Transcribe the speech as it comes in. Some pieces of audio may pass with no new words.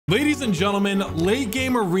Ladies and gentlemen, late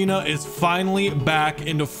game arena is finally back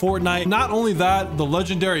into Fortnite. Not only that, the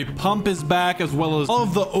legendary pump is back, as well as all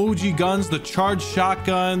of the OG guns, the charged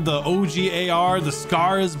shotgun, the OG AR, the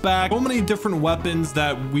Scar is back. So many different weapons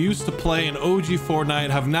that we used to play in OG Fortnite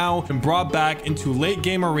have now been brought back into late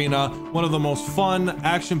game arena, one of the most fun,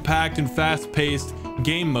 action-packed, and fast-paced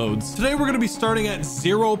game modes. Today we're going to be starting at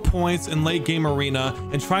 0 points in late game arena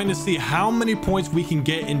and trying to see how many points we can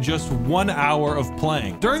get in just 1 hour of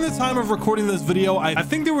playing. During the time of recording this video, I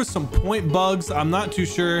think there was some point bugs. I'm not too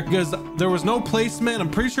sure because there was no placement. I'm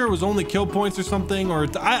pretty sure it was only kill points or something, or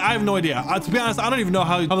I have no idea. To be honest, I don't even know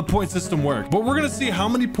how the point system works, but we're going to see how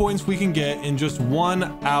many points we can get in just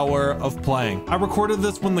 1 hour of playing. I recorded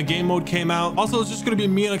this when the game mode came out. Also, it's just going to be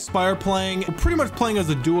me and Expire playing. We're pretty much playing as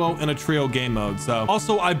a duo in a trio game mode. So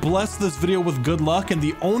also, I blessed this video with good luck, and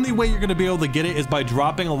the only way you're going to be able to get it is by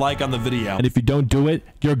dropping a like on the video. And if you don't do it,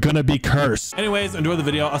 you're going to be cursed. Anyways, enjoy the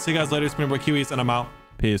video. I'll see you guys later. It's been your boy Kiwiz, and I'm out.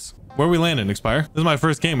 Peace. Where are we landing, Expire? This is my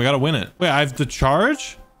first game. We got to win it. Wait, I have to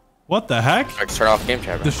charge? What the heck? I can start off game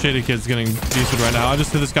chat. This shady kid's getting decent right now. I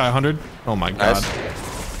just hit this guy 100. Oh my god.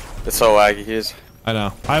 Nice. It's so laggy. He's. I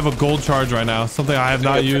know. I have a gold charge right now. Something I have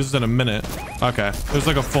not used in a minute. Okay. There's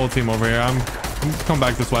like a full team over here. I'm come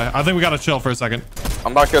back this way. I think we got to chill for a second.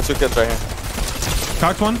 I'm about to kill 2 kids right here.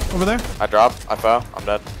 Cocked one over there. I dropped. I fell. I'm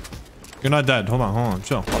dead. You're not dead. Hold on.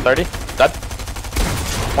 Chill. 130. Dead.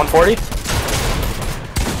 140.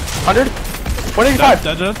 100. 185.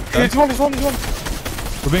 Dead. He's one.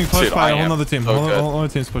 We're being pushed by a whole other team. So Whole other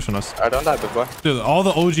team's pushing us. I don't die, big boy. Dude, all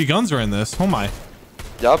the OG guns are in this. Oh my.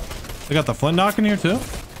 Yup. They got the flint knock in here too.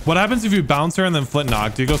 What happens if you bounce her and then flint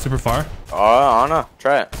knock? Do you go super far? Oh, I don't know.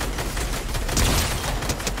 Try it.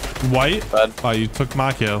 White. Dead. Oh, you took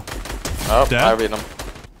my kill. Oh, Dead? I beat him.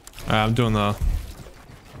 I'm doing the.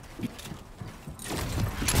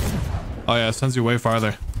 Oh yeah, it sends you way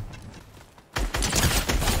farther.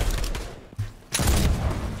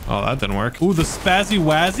 Oh, that didn't work. Ooh, the spazzy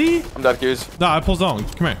wazzy. I'm dead, Kiwiz. No, I pull zone.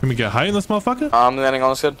 Come here. Can we get height in this motherfucker? I'm landing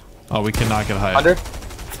on this kid. Oh, we cannot get height. 100.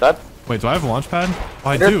 Dead. Wait, do I have a launch pad? Oh,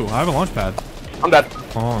 I 100. do. I have a launch pad. I'm dead.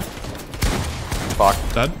 Oh, Fuck.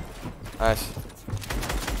 dead. Nice.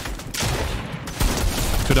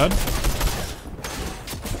 2 dead.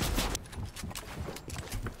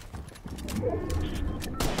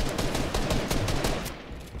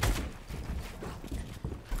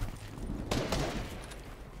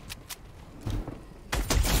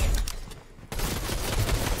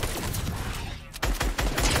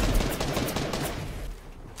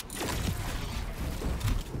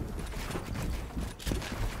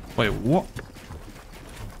 Wait, what?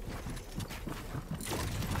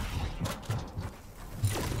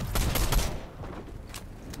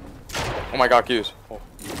 Oh my god, Kiwiz. Oh.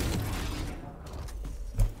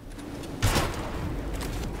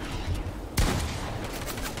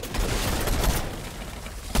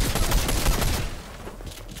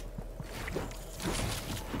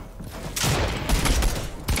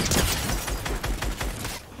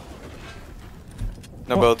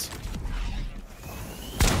 No builds.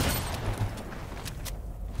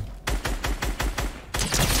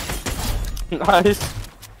 Nice.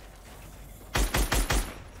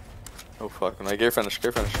 Oh fuck, and I gear finish.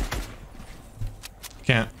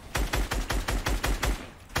 Can't.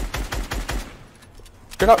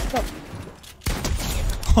 Get up.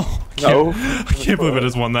 Oh, I can't believe I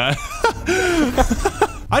just won that.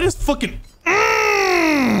 I just fucking.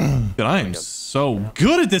 Dude, I am so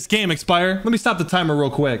good at this game, Expire. Let me stop the timer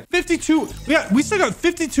real quick. 52. We still got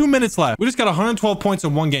 52 minutes left. We just got 112 points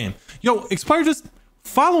in 1 game. Yo, Expire, just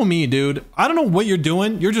follow me, dude. I don't know what you're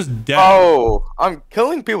doing. You're just dead. Oh, I'm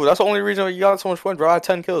killing people. That's the only reason you got so much fun, bro. I had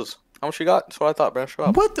 10 kills. How much you got? That's what I thought, bro. Show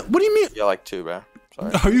up. What do you mean? Yeah, like 2, bro.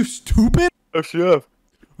 Sorry. Are you stupid? Yes, you have.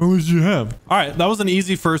 How much you have? All right, that was an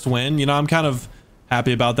easy first win. You know, I'm kind of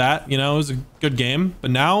happy about that. You know, it was a good game, but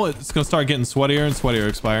now it's gonna start getting sweatier and sweatier,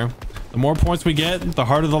 Expire. The more points we get, the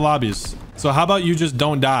harder the lobbies. So how about you just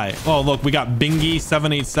don't die? Oh, look, we got Bingy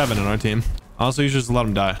 787 in our team. Also, you should just let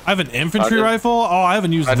him die. I have an infantry rifle. Oh, I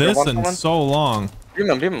haven't used this in so long. Beam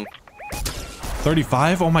him.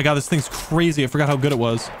 35. Oh my god, this thing's crazy. I forgot how good it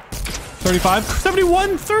was. 35,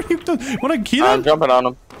 71, 30. What a key? I'm jumping on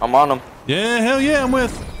him. I'm on him. Yeah, hell yeah, I'm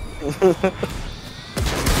with.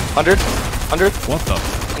 100. What the?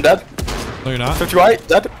 I'm dead. No, you're not. 50 white.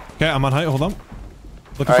 Dead. Okay, I'm on height. Hold on.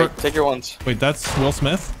 Looking All right, take your ones. Wait, that's Will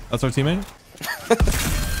Smith. That's our teammate.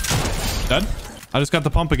 Dead. I just got the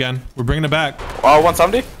pump again. We're bringing it back. Oh,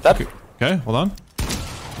 170. Dead. Okay, hold on.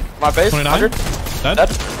 My base. 29. 100. Dead.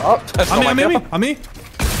 Oh, On me.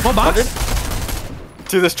 Well, box. 100.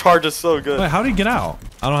 Dude, this charge is so good. Wait, how did he get out?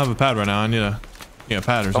 I don't have a pad right now. I need to Yeah,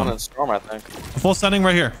 pad or Someone something. in storm, I think. Full sending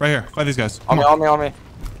right here. Right here. Fight these guys. On me.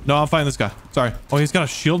 No, I'm fighting this guy. Sorry. Oh, he's got a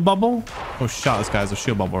shield bubble? Oh, shot. This guy has a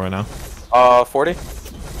shield bubble right now. 40.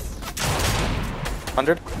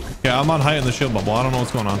 100. Yeah, I'm on height in the shield bubble. I don't know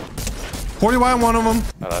what's going on. 40Y on one of them.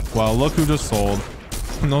 Oh, Well, look who just sold.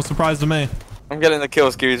 No surprise to me. I'm getting the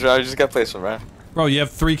kills, Kiwiz, bro. I just got placement, bro. Bro, you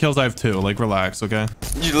have 3 kills. I have 2. Like, relax, okay?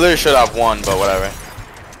 You literally should have 1, but whatever.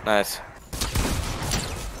 Nice.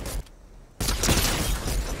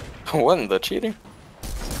 What in the cheating?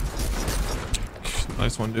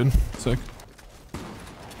 Nice one, dude. Sick.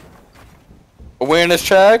 Awareness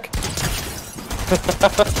check.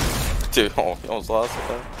 Dude, oh, you almost lost it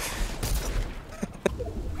though.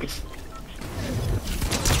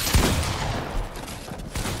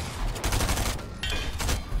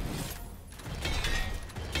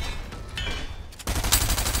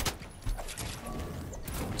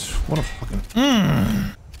 What a fucking...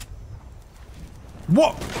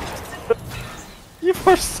 What? You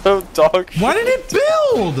are so dog shit. Why did it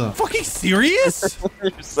build? Fucking serious?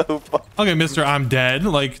 You're so fucking... Okay, mister, I'm dead.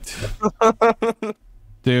 Like...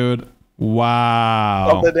 Dude. Wow.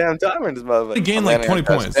 All the damn time in this motherfucker. We gained like 20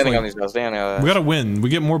 points. Standing Like, on these guys, standing on we gotta win. We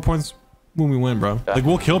get more points when we win, bro. Yeah. Like,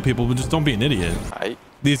 we'll kill people, but just don't be an idiot. Aight.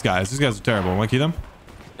 These guys are terrible. Want to key them?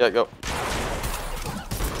 Yeah, go.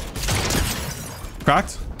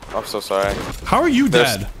 Cracked? I'm so sorry. How are you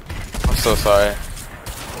dead? I'm so sorry.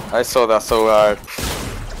 I saw that so hard.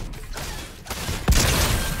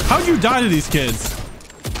 How'd you die to these kids?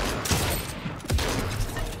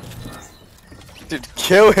 Dude,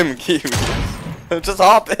 kill him, Kiwi. Just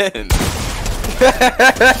hop in.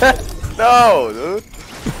 No, dude.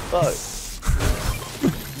 Fuck.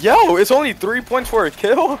 Yo, it's only 3 points for a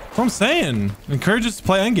kill. That's what I'm saying. Encourage us to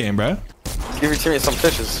play endgame, bro. Give your teammate some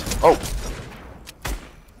fishes. Oh.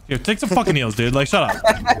 Here, take some fucking heals, dude. Like, shut up.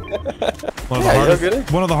 One of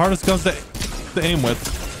the hardest guns to aim with.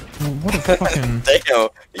 What a fucking... Damn,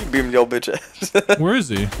 you beamed your bitch ass. Where is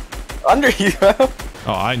he? Under you, bro.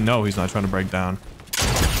 Oh, I know he's not trying to break down.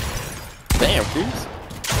 Damn, Kiwiz.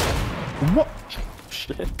 What?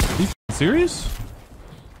 Shit. Are you serious?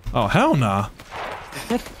 Oh, hell nah.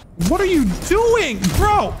 What are you doing,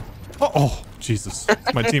 bro? Oh, Jesus.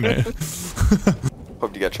 It's my teammate.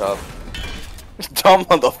 Hope you get chopped. Dumb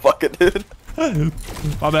motherfucker, dude.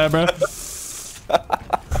 My bad, bro.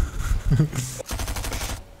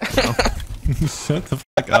 Oh. Shut the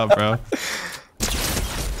fuck up, bro.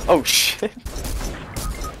 Oh, shit.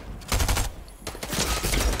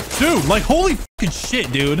 Dude, like, holy fucking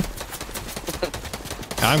shit, dude.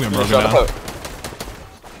 I'm gonna broke it Shut down. up.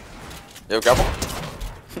 Yo, grab him.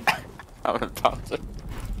 I'm gonna bounce it.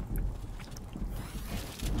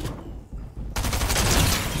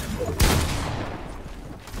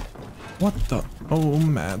 What the? Oh,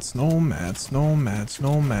 mats, no mats, no mats,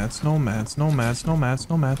 no mats, no mats, no mats, no mats,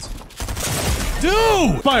 no mats.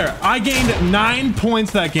 Dude! Fire, I gained 9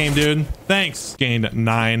 points that game, dude. Thanks. Gained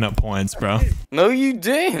 9 points, bro. No, you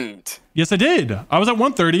didn't. Yes, I did. I was at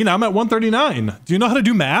 130, now I'm at 139. Do you know how to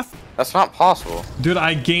do math? That's not possible. Dude,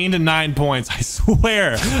 I gained 9 points. I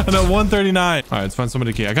swear. I'm at 139. All right, let's find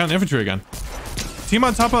somebody to key. I got an infantry again. Team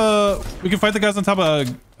on top of... We can fight the guys on top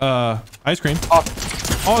of ice cream.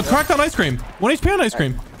 Oh, cracked on ice cream. 1 HP on ice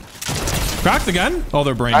cream. Cracked again? Oh,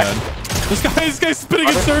 they're brain dead. This guy's spinning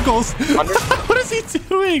in circles. What is he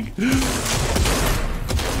doing?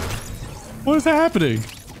 What is happening?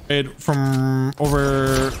 From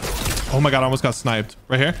over... Oh my god, I almost got sniped.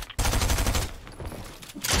 Right here.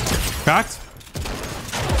 Cracked.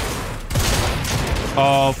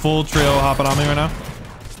 Oh, full trio hopping on me right now.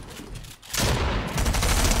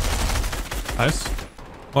 Nice.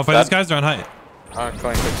 Wanna fight these guys? They're on height. I'm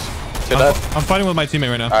fighting with my teammate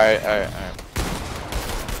right now. Alright.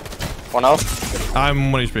 One else?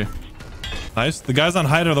 I'm 1 HP. Nice. The guys on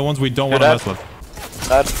height are the ones we don't want to mess with.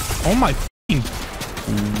 Dead. Oh my f***ing...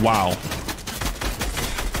 Wow.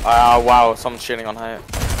 Wow, someone's shooting on height.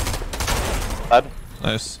 Dead.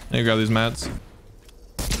 Nice. Now you grab these mats.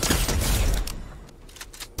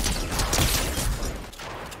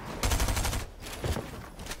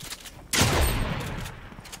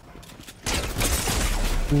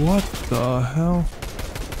 What the hell?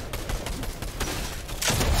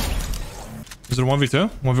 Is it a 1v2?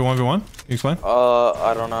 1v1v1? Can you explain?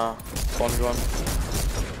 I don't know. 1v1.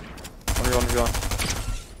 1v1v1.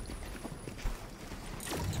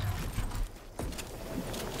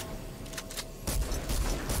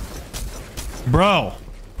 Bro.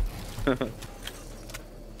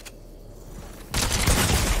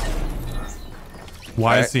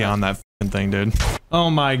 Why is he on that f***ing thing, dude? Oh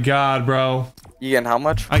my god, bro. You getting how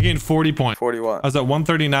much? I gained 40 points. 40 what? I was at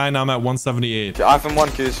 139. Now I'm at 178. iPhone 1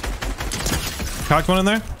 keys. Cocked one in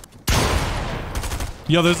there.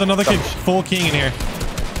 Yo, there's another kid full king in here.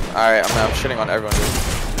 Alright, I'm shitting on everyone, dude.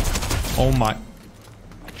 Oh my.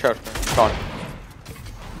 Crouch. Gone.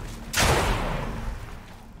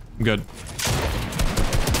 I'm good.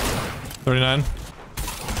 39.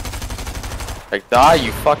 Like, die,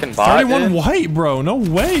 you fucking bot. 31 dude. white, bro. No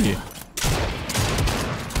way.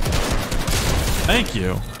 Thank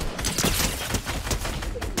you.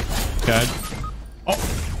 Okay. Oh.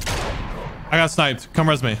 I got sniped. Come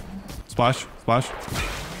res me. Splash. Splash.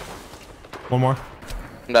 One more.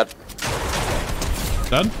 I'm dead.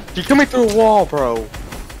 Dead? You coming through a wall, bro.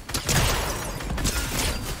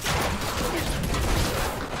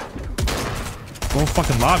 Whole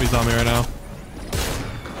fucking lobby's on me right now.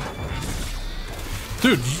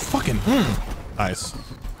 Dude, you fucking nice.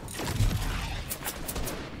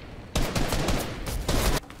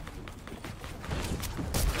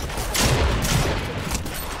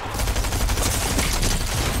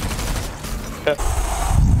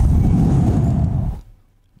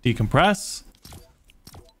 Decompress.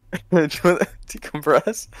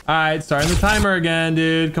 Decompress. All right, starting the timer again,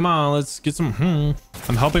 dude. Come on, let's get some.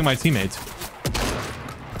 I'm helping my teammates.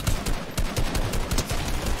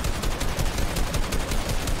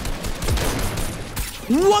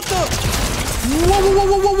 What the? Whoa, whoa,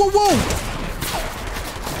 whoa, whoa, whoa, whoa,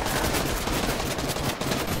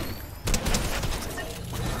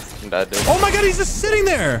 I'm dead, dude. Oh my god, he's just sitting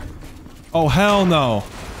there. Oh, hell no.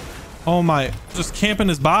 Oh my, just camping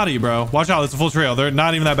his body, bro. Watch out, it's a full trail. They're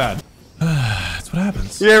not even that bad. That's what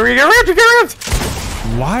happens. Yeah, we get ramped, we get ramped.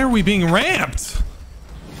 Why are we being ramped?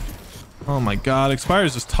 Oh my god,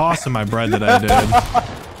 Expire's just tossing my bread today, dude.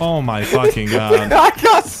 Oh my fucking god. I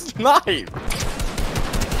got sniped.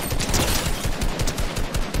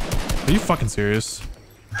 Are you fucking serious?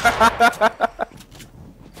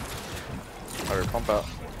 Alright, pump out.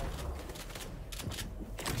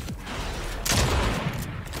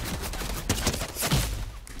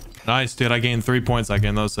 Nice, dude. I gained 3 points. I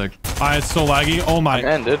gained those sick. It's so laggy. Oh my.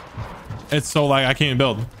 Ended. It's so laggy. I can't even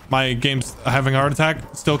build. My game's having a heart attack.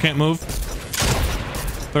 Still can't move.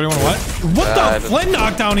 31 what? What the flint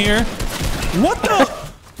knockdown here? What the?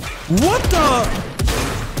 What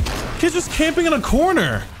the? Kid's just camping in a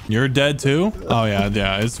corner. You're dead too? Oh yeah,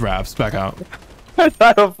 yeah. It's wraps. Back out. I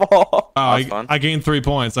died of fall. Oh, I gained 3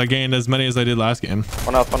 points. I gained as many as I did last game.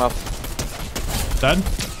 One up, one up. Dead?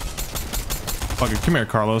 Fucking come here,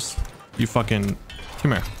 Carlos. You fucking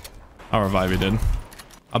come here. I'll revive you, dude.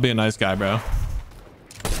 I'll be a nice guy, bro.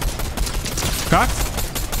 Cocked?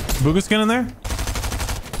 Booga skin in there?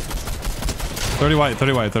 30 white,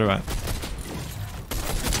 30 white, 30 white.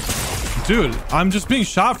 Dude, I'm just being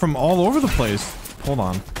shot from all over the place. Hold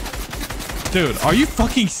on. Dude, are you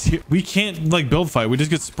fucking serious? We can't like build fight. We just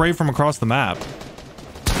get sprayed from across the map.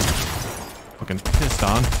 Fucking pissed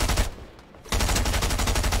on.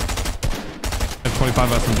 25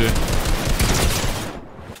 SMG.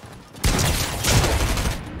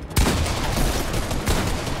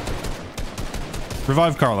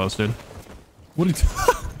 Revive Carlos, dude. What are you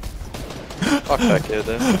Fuck that kid,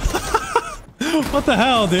 dude. What the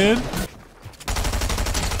hell, dude?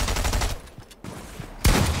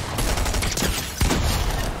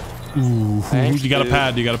 Ooh, thanks, you got dude. a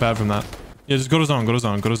pad. You got a pad from that. Yeah, just go to zone. Go to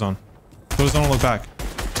zone. Go to zone. Go to zone and look back.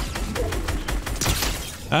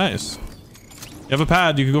 Nice. You have a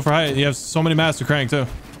pad. You can go for height. You have so many mats to crank too.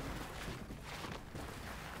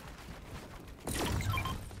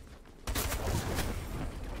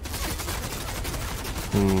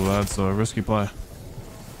 Ooh, that's a risky play.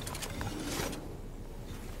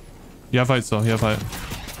 You have height still. You have height.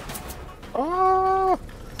 Oh.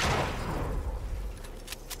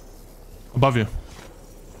 Above you.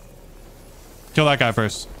 Kill that guy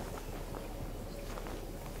first.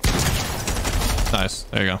 Nice.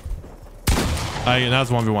 There you go. Now it's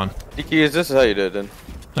 1v1. Kiwiz, this is how you did it, dude.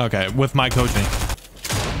 Okay, with my coaching.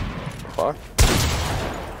 Fuck.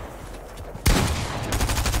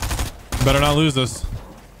 Better not lose this.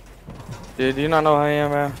 Dude, do you not know who I am,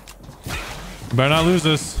 man? Better not lose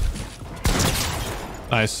this.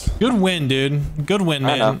 Nice. Good win, dude. Good win,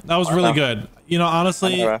 man. That was really good. You know,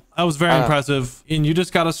 honestly, that was very impressive. And you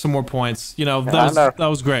just got us some more points. You know, that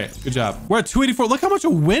was great. Good job. We're at 284. Look how much a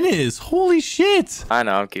win is. Holy shit. I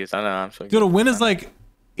know, I'm Kiwiz. I know, I'm so good. Dude, a win is like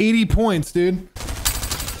 80 points, dude.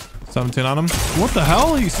 17 on him. What the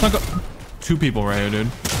hell? He snuck up. 2 people right here, dude.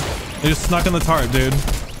 They just snuck in the tart, dude.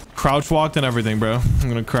 Crouch walked and everything, bro. I'm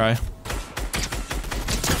gonna cry.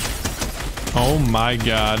 Oh my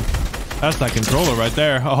god. That's that controller right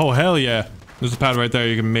there. Oh, hell yeah. There's a pad right there.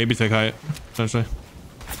 You can maybe take height. Essentially.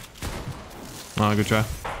 Oh, good try.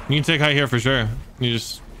 You can take height here for sure. You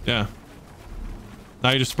just, yeah.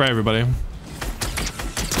 Now you just spray everybody.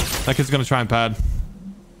 That kid's gonna try and pad.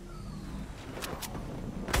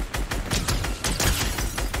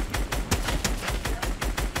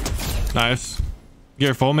 Nice.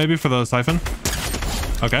 Gear full maybe for the siphon.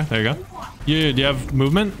 Okay, there you go. Do you have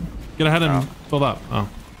movement? Get ahead and build up. Oh.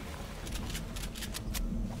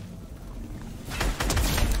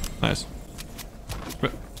 Nice.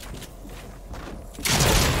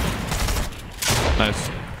 Nice.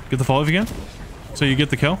 Get the fall if you can. So you get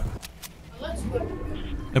the kill.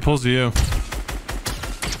 It pulls to you.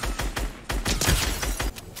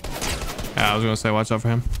 Yeah, I was gonna say watch out for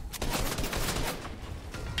him.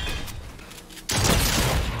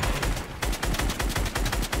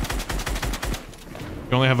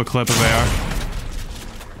 You only have a clip of AR.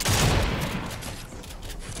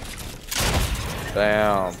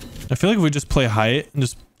 Damn. I feel like if we just play height and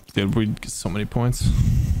just, dude, we'd get so many points.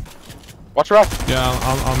 Watch your back. Yeah,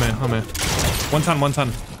 I'm in. 110.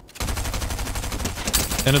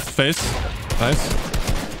 In its face. Nice.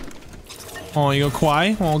 Oh, you go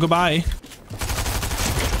Kwai. Oh, goodbye.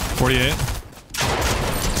 48.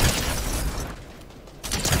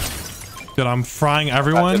 Dude, I'm frying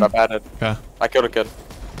everyone. I batted. Okay. I killed a kid.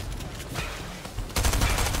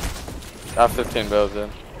 I have 15 builds in.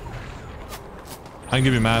 I can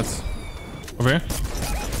give you mats. Over here.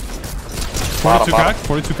 42 crack.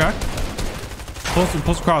 42 crack.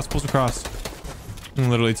 Pulse across. I can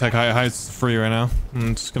literally take height's free right now.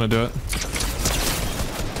 I'm just gonna do it.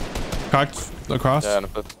 Cracked across. Yeah,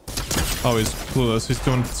 oh, he's clueless. He's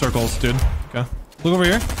doing circles, dude. Okay. Look over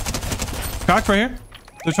here. Cocked right here.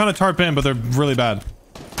 They're trying to tarp in, but they're really bad.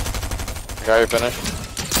 Guy, you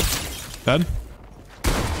finished. Dead.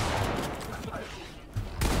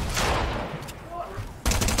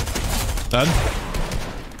 Dead.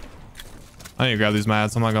 I need to grab these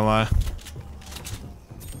mats. I'm not gonna lie.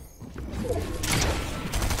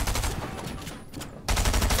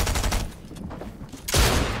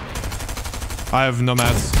 I have no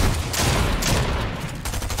mats.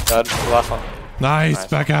 Dead. Last one. Nice.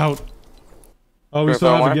 Back out. Oh, we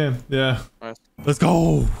still have a game. Yeah. Nice. Let's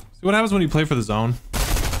go. See what happens when you play for the zone.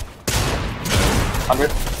 100.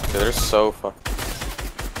 Yeah, they're so fucked.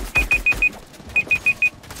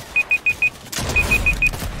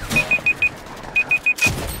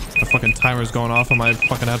 The fucking timer's going off on my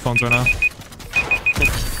fucking headphones right now.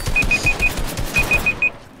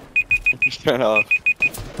 Turn off.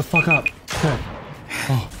 The fuck up. Okay.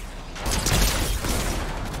 Oh.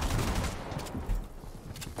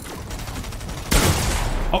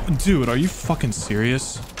 Oh, dude, are you fucking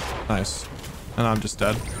serious? Nice. And I'm just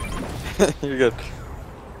dead. You're good.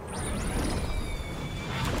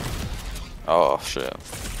 Oh shit.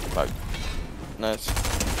 Like, nice.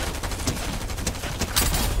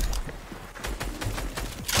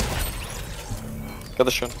 Got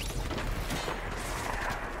the shot.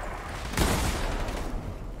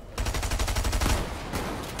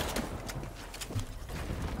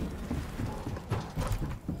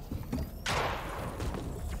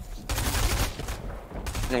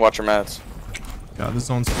 Watch your mats. God, this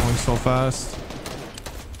zone's going so fast.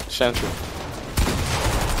 Sentry.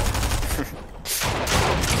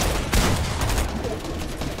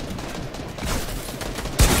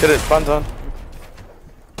 Get it, fun's on.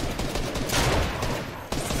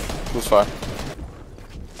 Who's fire?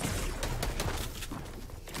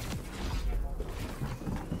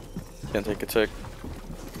 Can't take a tick.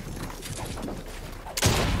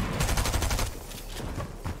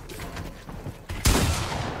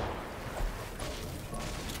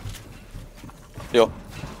 Yo.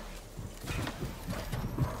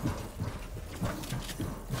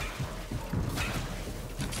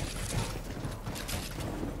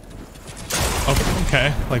 Oh,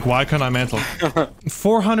 okay. Like, why couldn't I mantle?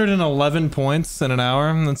 411 points in an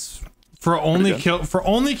hour. That's for only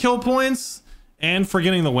kill points and for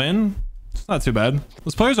getting the win. It's not too bad.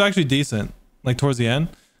 Those players are actually decent. Like towards the end.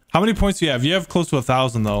 How many points do you have? You have close to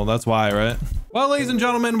 1,000 though. That's why, right? Well, ladies and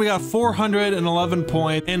gentlemen, we got 411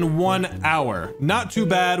 points in 1 hour. Not too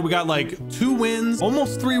bad. We got like 2 wins,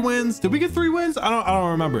 almost 3 wins. Did we get 3 wins? I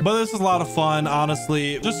don't remember. But this is a lot of fun,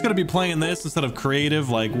 honestly. Just gonna be playing this instead of creative.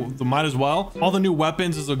 Like, might as well. All the new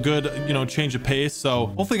weapons is a good, you know, change of pace. So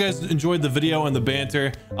hopefully you guys enjoyed the video and the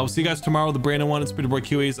banter. I will see you guys tomorrow with the brand new one. It's pretty boy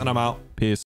Kiwiz, and I'm out. Peace.